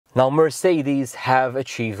Now, Mercedes have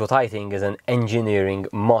achieved what I think is an engineering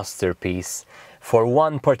masterpiece for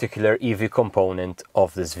one particular EV component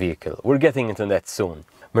of this vehicle. We're getting into that soon.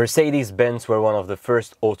 Mercedes-Benz were one of the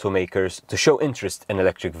first automakers to show interest in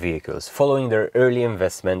electric vehicles, following their early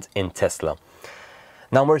investment in Tesla.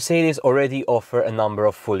 Now, Mercedes already offer a number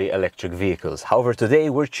of fully electric vehicles. However, today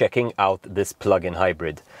we're checking out this plug-in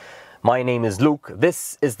hybrid. My name is Luke,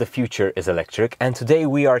 this is The Future is Electric, and today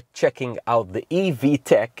we are checking out the EV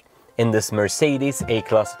tech in this Mercedes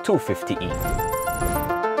A-Class 250e.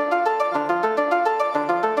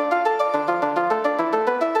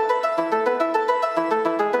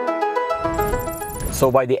 So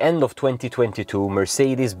by the end of 2022,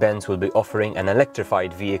 Mercedes-Benz will be offering an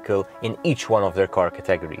electrified vehicle in each one of their car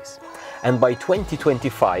categories. And by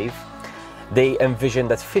 2025, they envision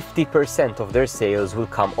that 50% of their sales will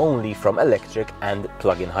come only from electric and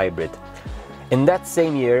plug-in hybrid. In that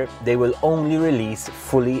same year, they will only release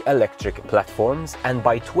fully electric platforms, and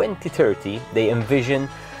by 2030, they envision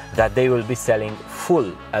that they will be selling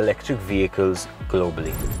full electric vehicles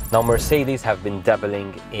globally. Now, Mercedes have been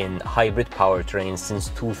dabbling in hybrid powertrains since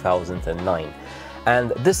 2009,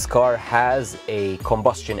 and this car has a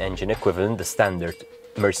combustion engine equivalent, the standard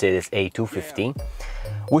Mercedes A250,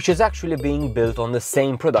 which is actually being built on the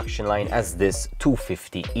same production line as this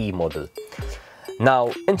 250e model.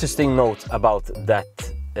 Now, interesting note about that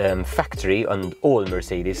factory, and all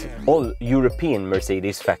European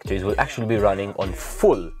Mercedes factories will actually be running on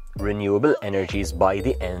full renewable energies by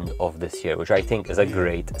the end of this year, which I think is a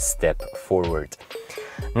great step forward.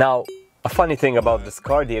 Now, a funny thing about this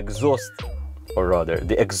car, the exhaust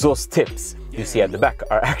tips you see at the back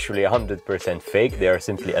are actually 100% fake. They are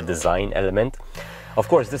simply a design element. Of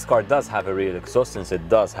course, this car does have a real exhaust, since it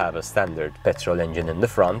does have a standard petrol engine in the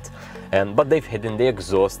front, but they've hidden the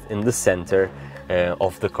exhaust in the center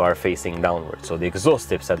of the car facing downward. So the exhaust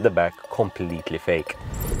tips at the back, completely fake.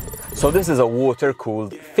 So this is a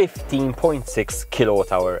water-cooled 15.6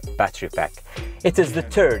 kilowatt-hour battery pack. It is the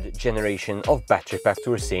third generation of battery packs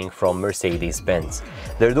we're seeing from Mercedes-Benz.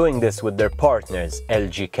 They're doing this with their partners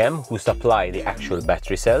LG Chem, who supply the actual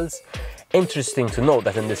battery cells. Interesting to note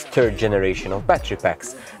that in this third generation of battery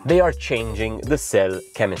packs, they are changing the cell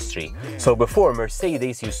chemistry. So before,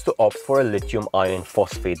 Mercedes used to opt for a lithium iron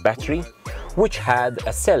phosphate battery, which had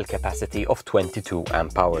a cell capacity of 22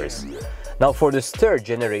 amp hours. Now, for this third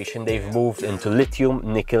generation, they've moved into lithium,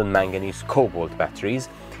 nickel, manganese, cobalt batteries,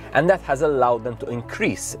 and that has allowed them to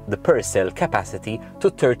increase the per cell capacity to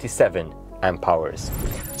 37 amp hours.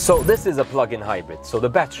 So this is a plug-in hybrid, so the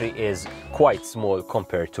battery is quite small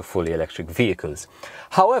compared to fully electric vehicles.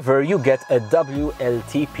 However, you get a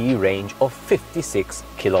WLTP range of 56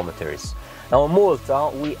 kilometers. Now, in Malta,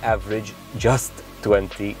 we average just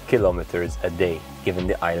 20 kilometers a day, given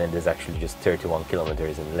the island is actually just 31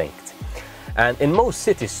 kilometers in length. And in most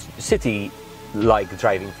city-like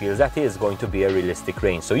driving fields, that is going to be a realistic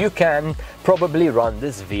range. So you can probably run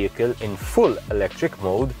this vehicle in full electric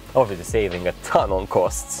mode, obviously saving a ton on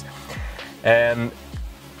costs,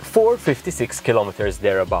 for 56 kilometers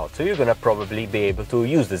thereabout. So you're going to probably be able to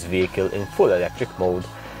use this vehicle in full electric mode,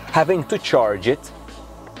 having to charge it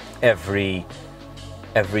every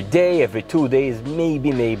day, every 2 days,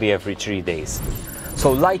 maybe every 3 days.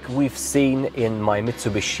 So like we've seen in my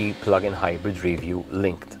Mitsubishi plug-in hybrid review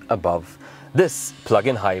linked above, this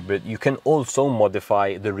plug-in hybrid, you can also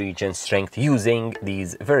modify the Regen strength using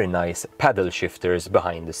these very nice paddle shifters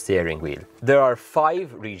behind the steering wheel. There are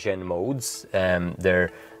 5 Regen modes.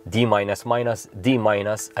 They're D-, D-,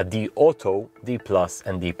 a D Auto, D+,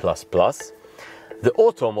 and D++. The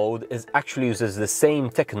Auto mode actually uses the same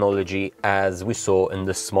technology as we saw in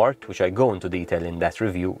the Smart, which I go into detail in that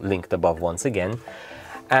review, linked above once again.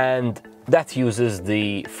 And that uses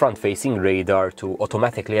the front-facing radar to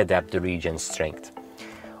automatically adapt the Regen strength.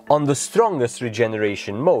 On the strongest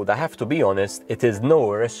regeneration mode, I have to be honest, it is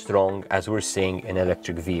nowhere as strong as we're seeing in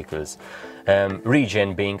electric vehicles.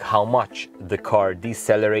 Regen being how much the car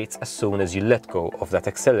decelerates as soon as you let go of that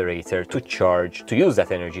accelerator to use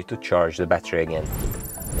that energy to charge the battery again.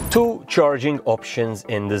 2 charging options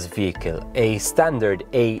in this vehicle. A standard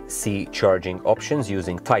AC charging options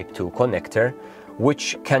using Type 2 connector,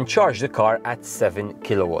 which can charge the car at 7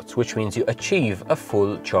 kilowatts, which means you achieve a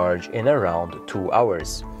full charge in around 2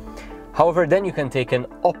 hours. However, then you can take an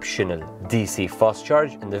optional DC fast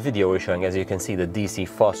charge. In the video we're showing, as you can see, the DC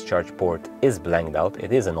fast charge port is blanked out.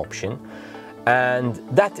 It is an option. And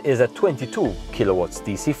that is a 22 kilowatts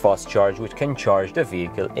DC fast charge, which can charge the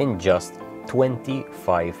vehicle in just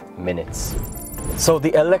 25 minutes. So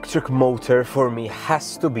the electric motor for me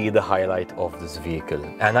has to be the highlight of this vehicle,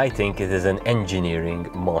 and I think it is an engineering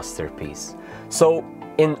masterpiece. So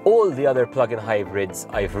In all the other plug-in hybrids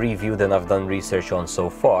I've reviewed and I've done research on so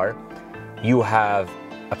far, you have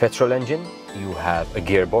a petrol engine, you have a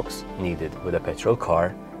gearbox needed with a petrol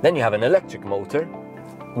car, then you have an electric motor,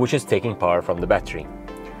 which is taking power from the battery.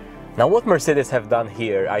 Now what Mercedes have done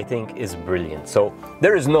here I think is brilliant. So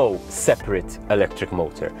there is no separate electric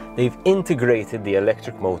motor. They've integrated the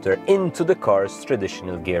electric motor into the car's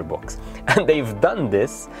traditional gearbox. And they've done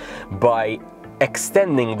this by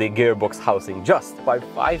extending the gearbox housing just by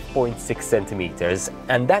 5.6 centimeters,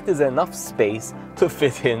 and that is enough space to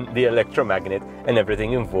fit in the electromagnet and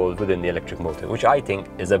everything involved within the electric motor, which I think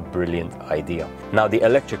is a brilliant idea. Now the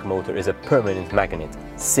electric motor is a permanent magnet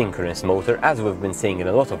synchronous motor, as we've been seeing in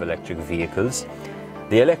a lot of electric vehicles.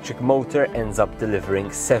 The electric motor ends up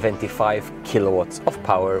delivering 75 kilowatts of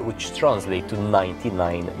power, which translates to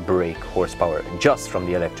 99 brake horsepower just from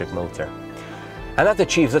the electric motor. And that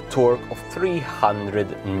achieves a torque of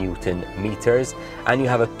 300 Newton meters, and you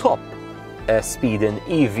have a top speed in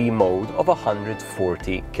EV mode of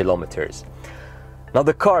 140 kilometers. Now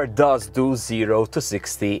the car does do 0 to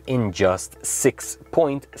 60 in just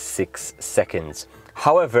 6.6 seconds.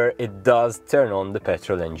 However, it does turn on the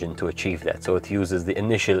petrol engine to achieve that, so it uses the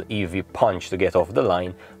initial EV punch to get off the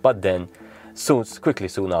line, but then quickly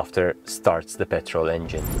soon after starts the petrol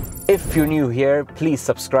engine. If you're new here, please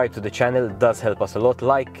subscribe to the channel, it does help us a lot.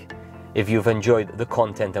 Like if you've enjoyed the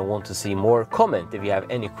content and want to see more. Comment if you have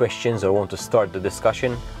any questions or want to start the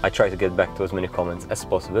discussion. I try to get back to as many comments as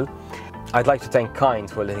possible. I'd like to thank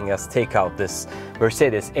Kind for letting us take out this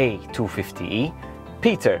Mercedes A250e,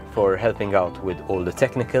 Peter for helping out with all the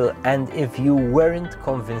technical, and if you weren't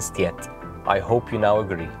convinced yet, I hope you now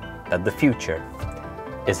agree that the future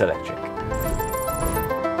is electric.